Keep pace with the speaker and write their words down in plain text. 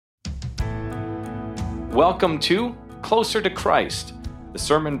Welcome to Closer to Christ, the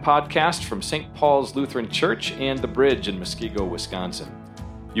sermon podcast from St. Paul's Lutheran Church and The Bridge in Muskego, Wisconsin.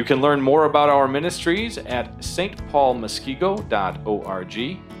 You can learn more about our ministries at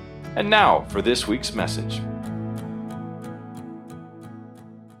stpaulmuskego.org. And now for this week's message.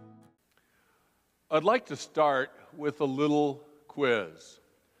 I'd like to start with a little quiz.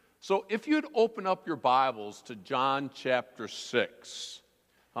 So if you'd open up your Bibles to John chapter 6,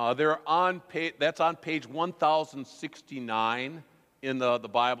 that's on page 1069 in the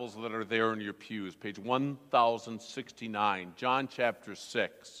Bibles that are there in your pews, page 1069, John chapter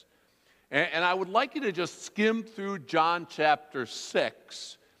 6. And I would like you to just skim through John chapter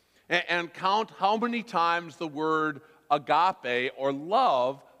 6 and count how many times the word agape or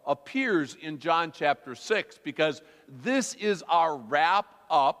love appears in John chapter 6, because this is our wrap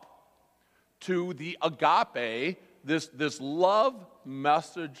up to the agape, this love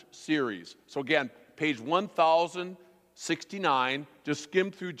message series. So again, page 1069, just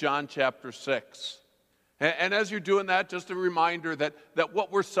skim through John chapter 6. And as you're doing that, just a reminder that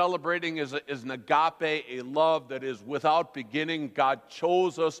what we're celebrating is an agape, a love that is without beginning. God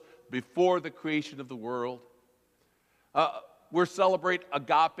chose us before the creation of the world. We're celebrating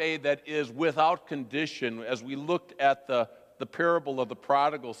agape that is without condition. As we looked at the parable of the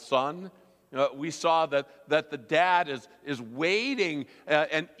prodigal son, we saw that the dad is waiting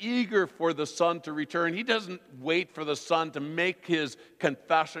and eager for the son to return. He doesn't wait for the son to make his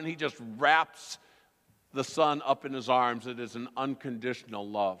confession. He just wraps the son up in his arms. It is an unconditional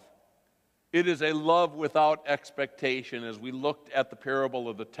love. It is a love without expectation, as we looked at the parable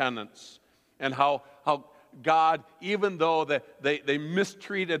of the tenants and how God, even though they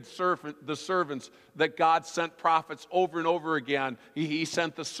mistreated the servants, that God sent prophets over and over again. He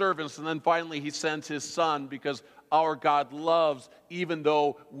sent the servants, and then finally he sends his son, because our God loves even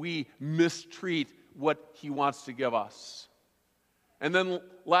though we mistreat what he wants to give us. And then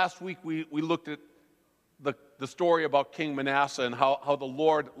last week we looked at the story about King Manasseh and how the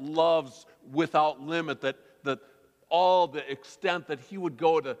Lord loves without limit, that all the extent that he would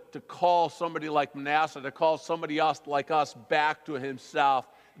go to call somebody like Manasseh, to call somebody else like us back to himself.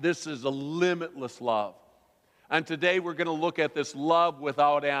 This is a limitless love. And today we're going to look at this love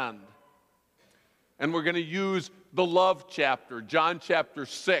without end. And we're going to use the love chapter, John chapter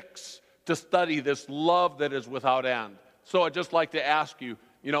 6, to study this love that is without end. So I'd just like to ask you,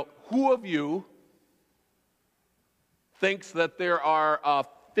 who of you thinks that there are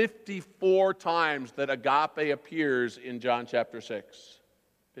 54 times that agape appears in John chapter 6.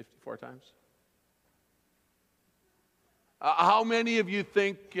 54 times. How many of you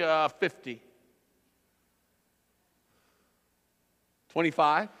think 50?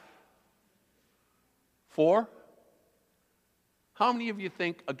 25? 4? How many of you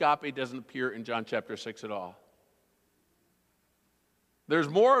think agape doesn't appear in John chapter 6 at all? There's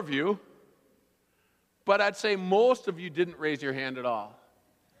more of you, but I'd say most of you didn't raise your hand at all,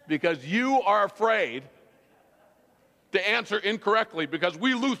 because you are afraid to answer incorrectly, because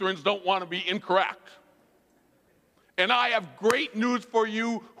we Lutherans don't want to be incorrect. And I have great news for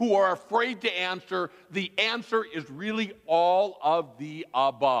you who are afraid to answer. The answer is really all of the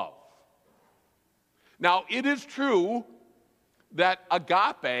above. Now, it is true that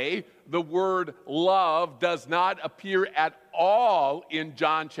agape, the word love, does not appear at all in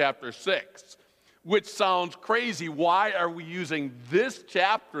John chapter 6. Which sounds crazy. Why are we using this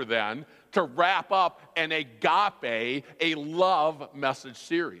chapter then to wrap up an agape, a love message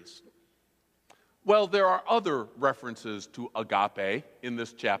series? Well, there are other references to agape in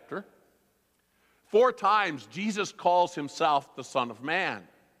this chapter. 4 times Jesus calls himself the Son of Man.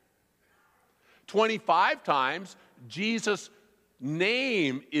 25 times Jesus'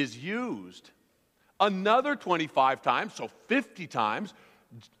 name is used. Another 25 times, so 50 times,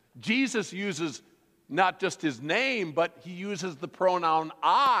 Jesus uses not just his name, but he uses the pronoun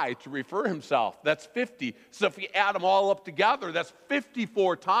I to refer himself. That's 50. So if you add them all up together, that's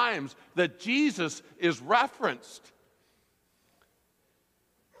 54 times that Jesus is referenced.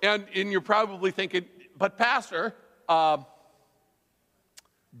 And you're probably thinking, but Pastor,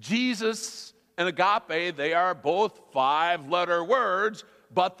 Jesus and agape, they are both 5-letter words,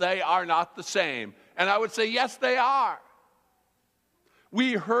 but they are not the same. And I would say, yes, they are.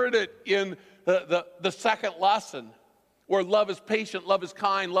 We heard it in the second lesson, where love is patient, love is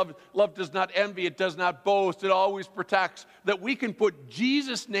kind, love does not envy, it does not boast, it always protects, that we can put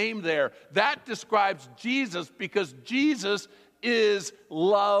Jesus' name there. That describes Jesus, because Jesus is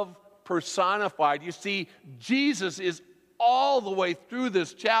love personified. You see, Jesus is all the way through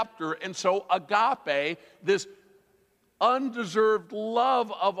this chapter, and so agape, this undeserved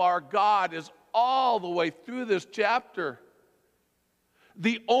love of our God, is all the way through this chapter.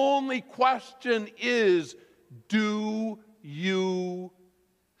 The only question is, do you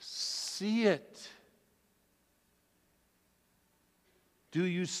see it? Do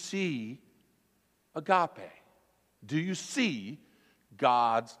you see agape? Do you see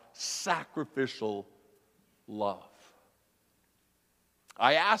God's sacrificial love?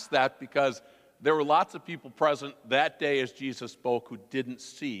 I ask that because there were lots of people present that day as Jesus spoke who didn't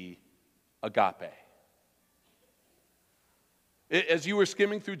see agape. As you were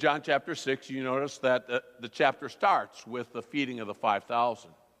skimming through John chapter 6, you notice that the chapter starts with the feeding of the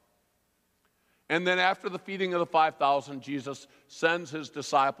 5,000. And then after the feeding of the 5,000, Jesus sends his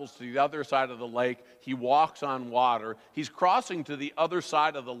disciples to the other side of the lake. He walks on water. He's crossing to the other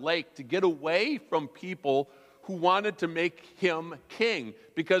side of the lake to get away from people who wanted to make him king.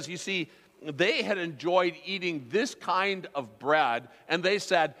 Because you see, they had enjoyed eating this kind of bread, and they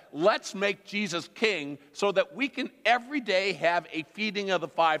said, let's make Jesus king so that we can every day have a feeding of the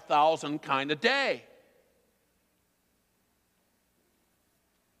 5,000 kind of day.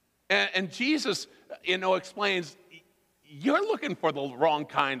 And Jesus, explains, you're looking for the wrong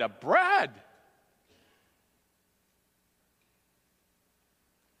kind of bread.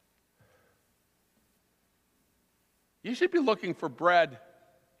 You should be looking for bread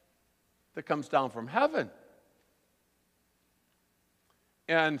that comes down from heaven.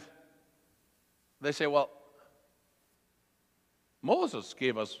 And they say, well, Moses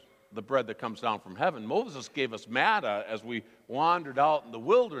gave us the bread that comes down from heaven. Moses gave us manna as we wandered out in the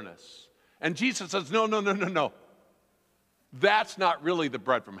wilderness. And Jesus says, no. That's not really the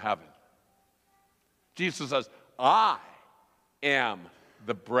bread from heaven. Jesus says, I am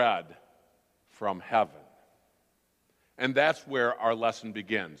the bread from heaven. And that's where our lesson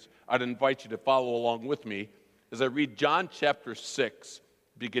begins. I'd invite you to follow along with me as I read John chapter 6,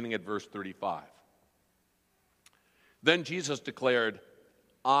 beginning at verse 35. Then Jesus declared,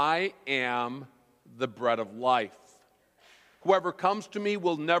 I am the bread of life. Whoever comes to me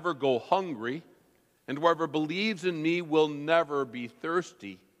will never go hungry, and whoever believes in me will never be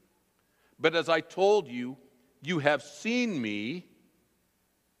thirsty. But as I told you, you have seen me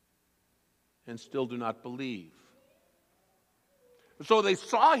and still do not believe. So they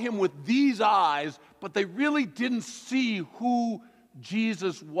saw him with these eyes, but they really didn't see who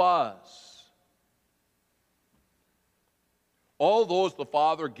Jesus was. All those the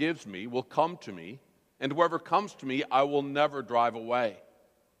Father gives me will come to me, and whoever comes to me I will never drive away.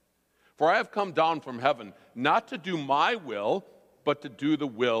 For I have come down from heaven, not to do my will, but to do the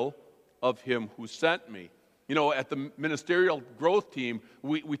will of him who sent me. At the ministerial growth team,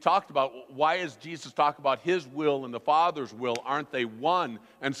 we talked about why does Jesus talk about his will and the Father's will? Aren't they one?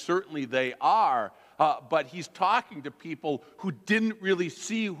 And certainly they are. But he's talking to people who didn't really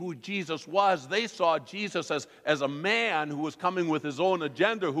see who Jesus was. They saw Jesus as a man who was coming with his own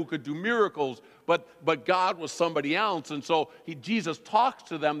agenda, who could do miracles, but God was somebody else. And so Jesus talks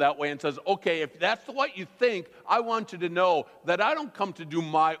to them that way and says, okay, if that's what you think, I want you to know that I don't come to do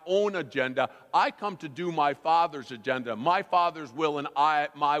my own agenda. I come to do my Father's agenda. My Father's will and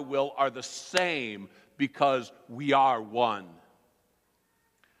my will are the same because we are one.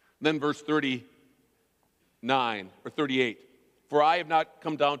 Then verse 38. For I have not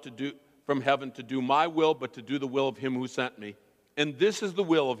come down from heaven to do my will, but to do the will of him who sent me. And this is the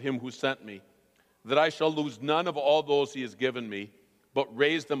will of him who sent me, that I shall lose none of all those he has given me, but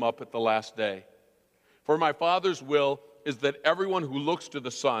raise them up at the last day. For my Father's will is that everyone who looks to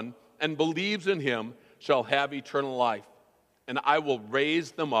the Son and believes in him shall have eternal life, and I will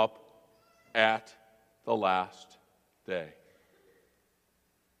raise them up at the last day.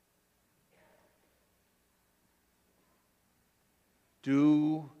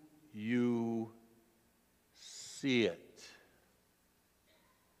 Do you see it?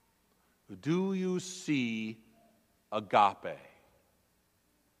 Do you see agape?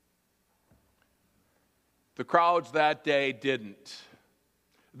 The crowds that day didn't.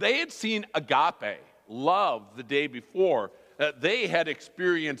 They had seen agape, love, the day before. They had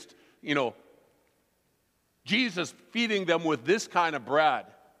experienced, Jesus feeding them with this kind of bread.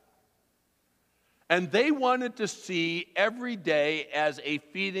 And they wanted to see every day as a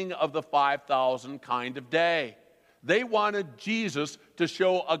feeding of the 5,000 kind of day. They wanted Jesus to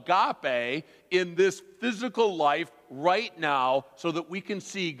show agape in this physical life right now so that we can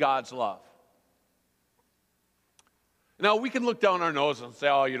see God's love. Now, we can look down our nose and say,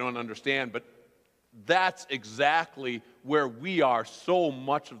 oh, you don't understand, but that's exactly where we are so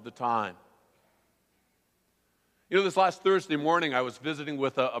much of the time. This last Thursday morning, I was visiting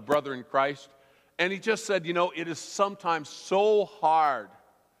with a brother in Christ, and he just said, it is sometimes so hard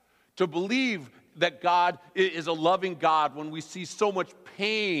to believe that God is a loving God when we see so much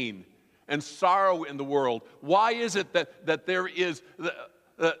pain and sorrow in the world? Why is it that there is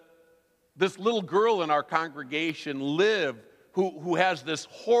this little girl in our congregation, Liv, who has this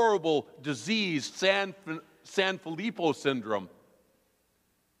horrible disease, Sanfilippo syndrome?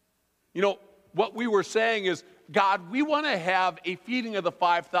 You know, what we were saying is, God, we want to have a feeding of the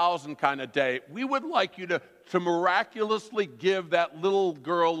 5,000 kind of day. We would like you to miraculously give that little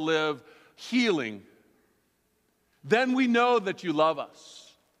girl, Liv, healing. Then we know that you love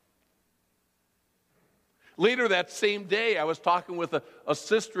us. Later that same day, I was talking with a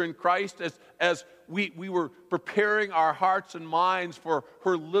sister in Christ as we were preparing our hearts and minds for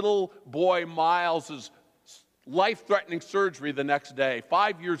her little boy Miles' life-threatening surgery the next day,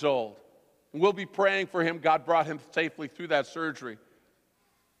 5 years old. And we'll be praying for him. God brought him safely through that surgery.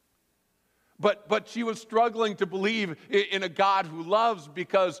 But she was struggling to believe in a God who loves,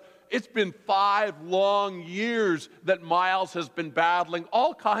 because it's been 5 long years that Miles has been battling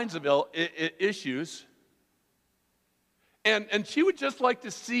all kinds of issues. And she would just like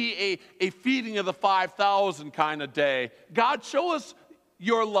to see a feeding of the 5,000 kind of day. God, show us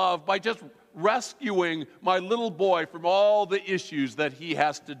your love by just rescuing my little boy from all the issues that he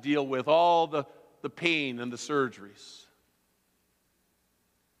has to deal with, all the pain and the surgeries.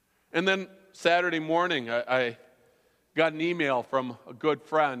 And then Saturday morning, I got an email from a good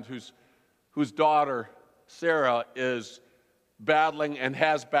friend whose daughter, Sarah, is battling and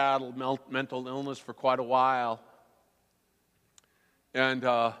has battled mental illness for quite a while, and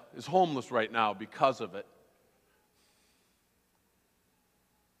is homeless right now because of it.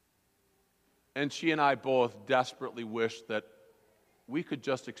 And she and I both desperately wish that we could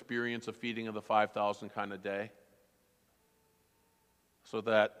just experience a feeding of the 5,000 kind of day, so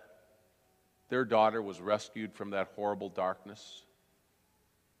that their daughter was rescued from that horrible darkness.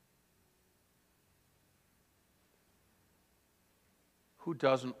 Who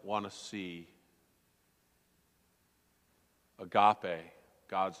doesn't want to see agape,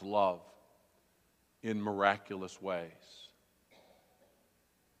 God's love, in miraculous ways?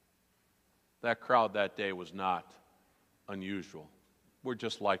 That crowd that day was not unusual. We're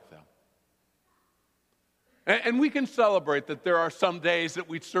just like them. And we can celebrate that there are some days that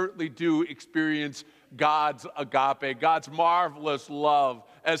we certainly do experience God's agape, God's marvelous love,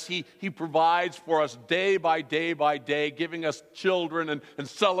 as He provides for us day by day by day, giving us children and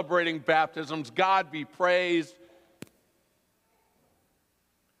celebrating baptisms. God be praised.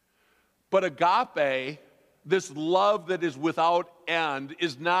 But agape, this love that is without end,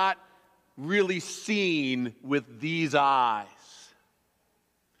 is not really seen with these eyes.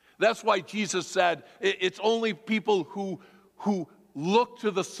 That's why Jesus said it's only people who look to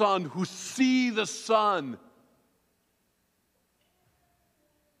the Son, who see the Son,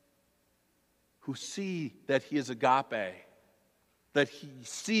 who see that He is agape, that He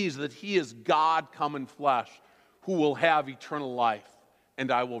sees that He is God come in flesh, who will have eternal life,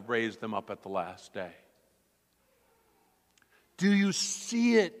 and I will raise them up at the last day. Do you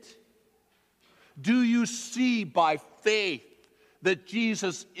see it? Do you see by faith that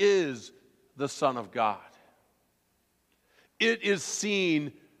Jesus is the Son of God? It is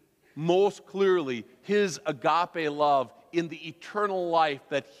seen most clearly, His agape love, in the eternal life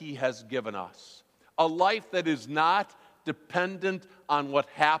that He has given us. A life that is not dependent on what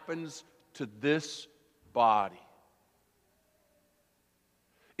happens to this body.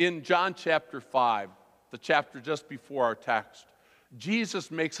 In John chapter 5, the chapter just before our text,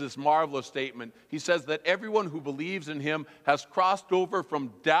 Jesus makes this marvelous statement. He says that everyone who believes in Him has crossed over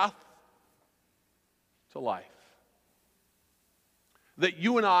from death to life. That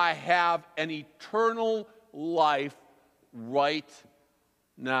you and I have an eternal life right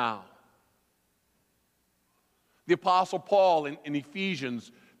now. The Apostle Paul in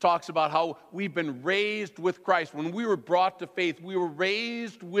Ephesians talks about how we've been raised with Christ. When we were brought to faith, we were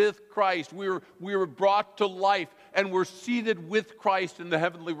raised with Christ. We were brought to life, and we're seated with Christ in the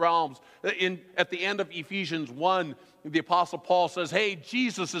heavenly realms. At the end of Ephesians 1, the Apostle Paul says, hey,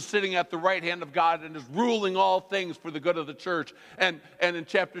 Jesus is sitting at the right hand of God and is ruling all things for the good of the church. And in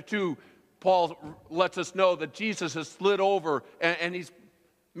chapter 2, Paul lets us know that Jesus has slid over and He's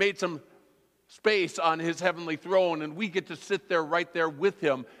made some space on His heavenly throne, and we get to sit there right there with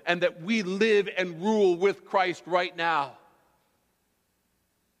Him, and that we live and rule with Christ right now.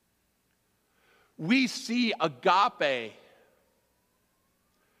 We see agape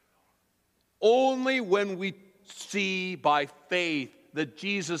only when we see by faith that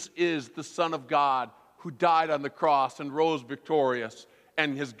Jesus is the Son of God who died on the cross and rose victorious,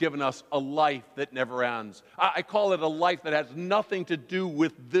 and has given us a life that never ends. I call it a life that has nothing to do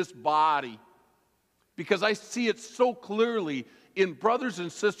with this body, because I see it so clearly in brothers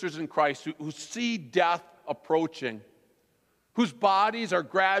and sisters in Christ who see death approaching, whose bodies are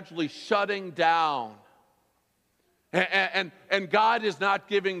gradually shutting down. And God is not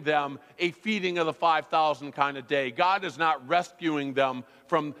giving them a feeding of the 5,000 kind of day. God is not rescuing them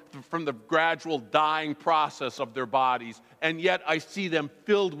from the gradual dying process of their bodies. And yet I see them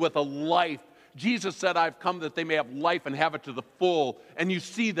filled with a life. Jesus said, I've come that they may have life and have it to the full. And you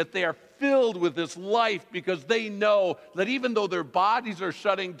see that they are filled with this life because they know that even though their bodies are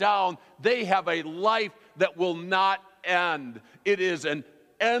shutting down, they have a life that will not end. It is an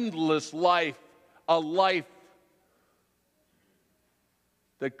endless life, a life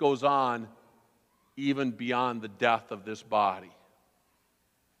that goes on even beyond the death of this body.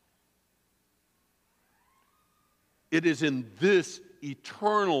 It is in this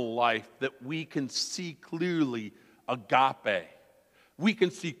eternal life that we can see clearly agape. We can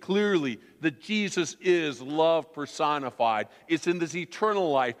see clearly that Jesus is love personified. It's in this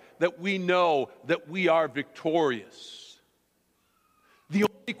eternal life that we know that we are victorious. The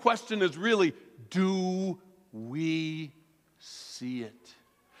only question is really, do we see it?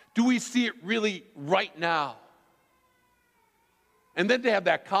 Do we see it really right now? And then to have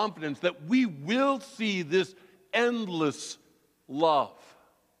that confidence that we will see this endless love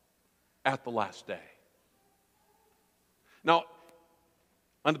at the last day. Now,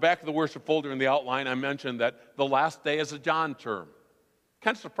 on the back of the worship folder in the outline, I mentioned that the last day is a John term.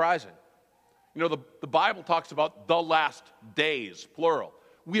 Kind of surprising. You know, the Bible talks about the last days, plural.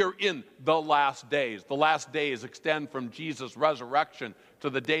 We are in the last days. The last days extend from Jesus' resurrection to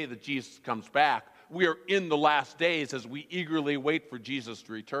the day that Jesus comes back. We are in the last days as we eagerly wait for Jesus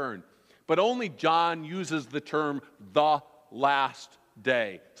to return. But only John uses the term the last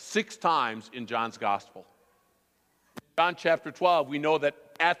day 6 times in John's gospel. In John chapter 12, we know that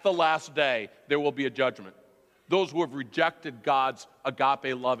at the last day there will be a judgment. Those who have rejected God's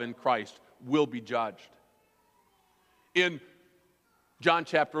agape love in Christ will be judged. In John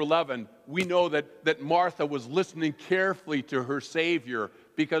chapter 11, we know that Martha was listening carefully to her Savior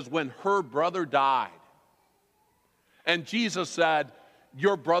because when her brother died, and Jesus said,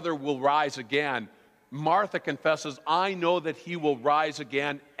 your brother will rise again, Martha confesses, I know that he will rise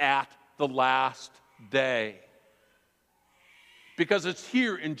again at the last day. Because it's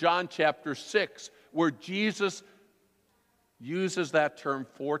here in John chapter 6 where Jesus uses that term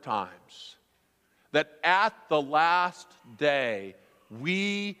 4 times. That at the last day,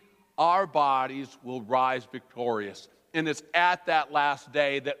 our bodies will rise victorious. And it's at that last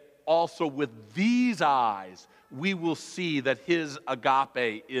day that also with these eyes, we will see that his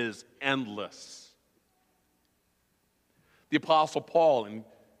agape is endless. The Apostle Paul in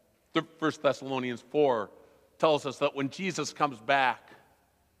 1 Thessalonians 4 tells us that when Jesus comes back,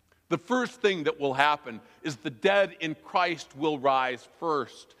 the first thing that will happen is the dead in Christ will rise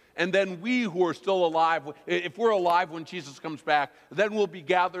first. And then we who are still alive, if we're alive when Jesus comes back, then we'll be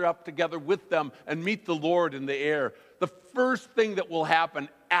gathered up together with them and meet the Lord in the air. The first thing that will happen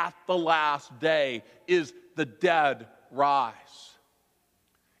at the last day is the dead rise.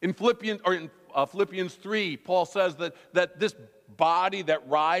 In Philippians 3, Paul says that this body that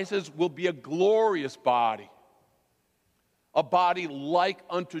rises will be a glorious body. A body like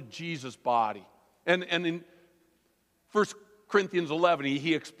unto Jesus' body. And in 1 Corinthians 11,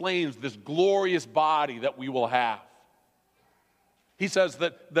 he explains this glorious body that we will have. He says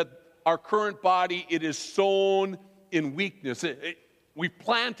that our current body, it is sown in weakness. We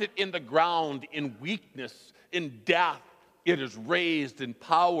plant it in the ground in weakness, in death. It is raised in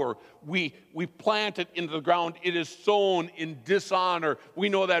power. We plant it into the ground. It is sown in dishonor. We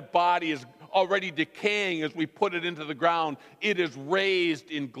know that body is already decaying as we put it into the ground. It is raised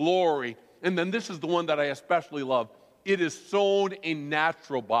in glory. And then this is the one that I especially love. It is sown a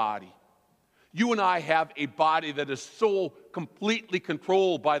natural body. You and I have a body that is so completely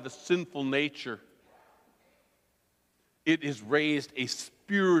controlled by the sinful nature. It is raised a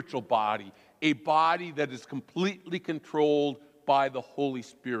spiritual body, a body that is completely controlled by the Holy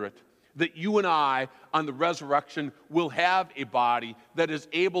Spirit. That you and I, on the resurrection, will have a body that is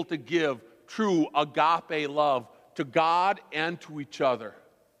able to give true agape love to God and to each other.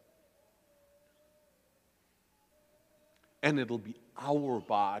 And it'll be our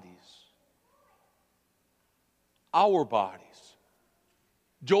bodies. Our bodies.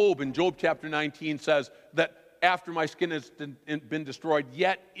 Job, in Job chapter 19, says that after my skin has been destroyed,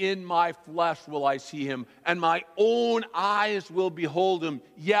 yet in my flesh will I see him, and my own eyes will behold him.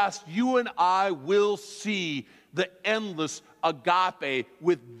 Yes, you and I will see the endless agape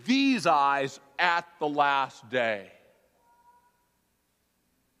with these eyes at the last day.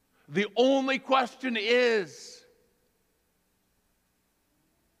 The only question is,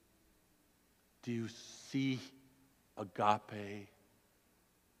 do you see agape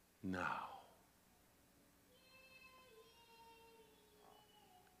now?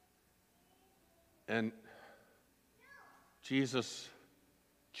 And Jesus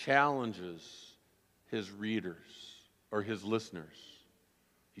challenges his readers or his listeners.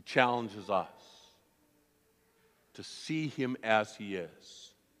 He challenges us to see him as he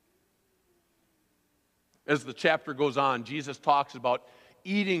is. As the chapter goes on, Jesus talks about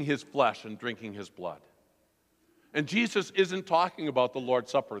eating his flesh and drinking his blood. And Jesus isn't talking about the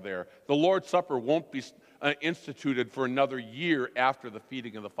Lord's Supper there. The Lord's Supper won't be instituted for another year after the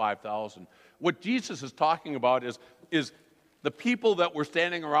feeding of the 5,000. What Jesus is talking about is the people that were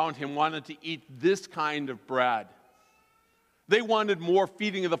standing around him wanted to eat this kind of bread. They wanted more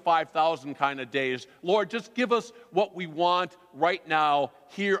feeding of the 5,000 kind of days. Lord, just give us what we want right now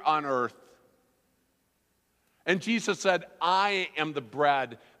here on earth. And Jesus said, I am the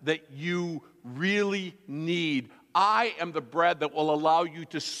bread that you really need. I am the bread that will allow you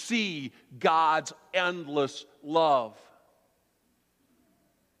to see God's endless love.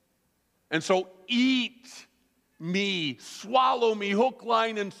 And so eat me, swallow me, hook,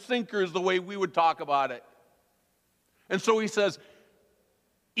 line, and sinker is the way we would talk about it. And so he says,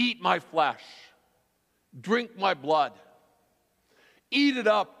 eat my flesh, drink my blood, eat it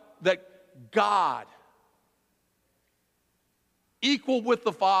up that God, equal with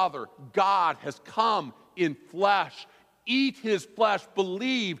the Father, God has come in flesh. Eat his flesh.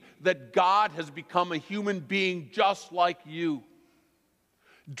 Believe that God has become a human being just like you.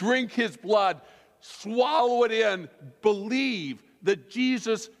 Drink his blood. Swallow it in. Believe that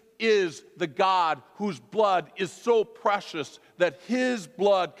Jesus is the God whose blood is so precious that his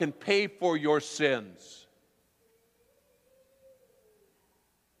blood can pay for your sins.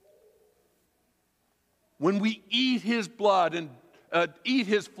 When we eat his blood and eat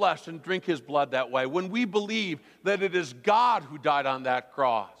his flesh and drink his blood that way, when we believe that it is God who died on that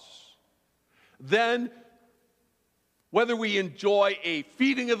cross, then whether we enjoy a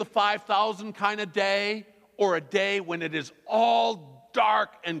feeding of the 5,000 kind of day or a day when it is all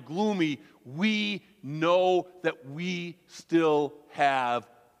dark and gloomy, we know that we still have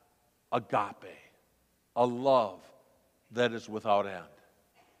agape, a love that is without end.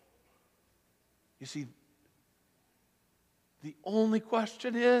 You see, the only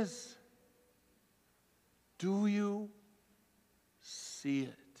question is, do you see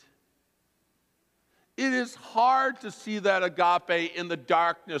it? It is hard to see that agape in the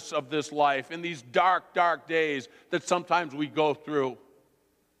darkness of this life, in these dark, dark days that sometimes we go through.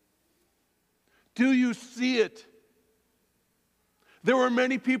 Do you see it? There were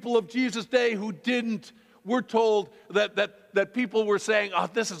many people of Jesus' day who didn't. We're told that people were saying, oh,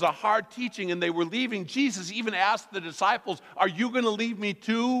 this is a hard teaching, and they were leaving. Jesus even asked the disciples, are you going to leave me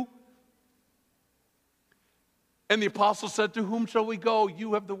too? And the apostles said, to whom shall we go?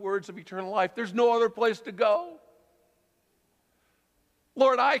 You have the words of eternal life. There's no other place to go.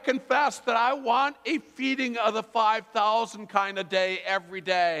 Lord, I confess that I want a feeding of the 5,000 kind of day every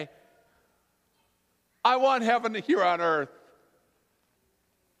day. I want heaven here on earth.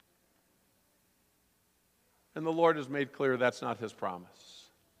 And the Lord has made clear that's not his promise.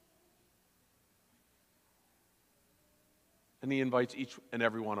 And he invites each and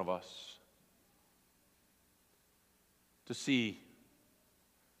every one of us to see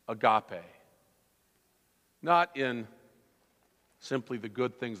agape, not in simply the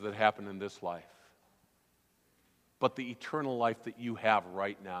good things that happen in this life, but the eternal life that you have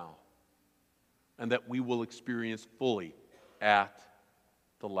right now, and that we will experience fully at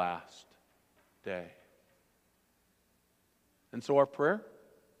the last day. And so our prayer,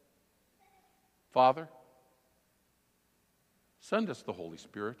 Father, send us the Holy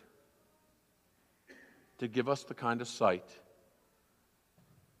Spirit to give us the kind of sight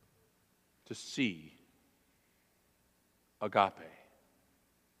to see agape,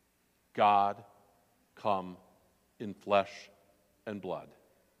 God come in flesh and blood.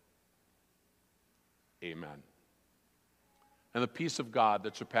 Amen. And the peace of God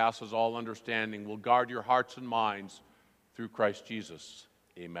that surpasses all understanding will guard your hearts and minds through Christ Jesus.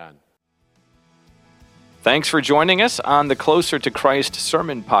 Amen. Thanks for joining us on the Closer to Christ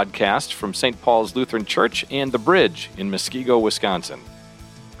Sermon Podcast from St. Paul's Lutheran Church and The Bridge in Muskego, Wisconsin.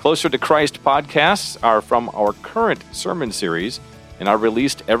 Closer to Christ podcasts are from our current sermon series and are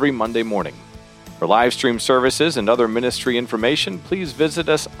released every Monday morning. For live stream services and other ministry information, please visit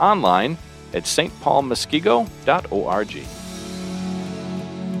us online at stpaulmuskego.org.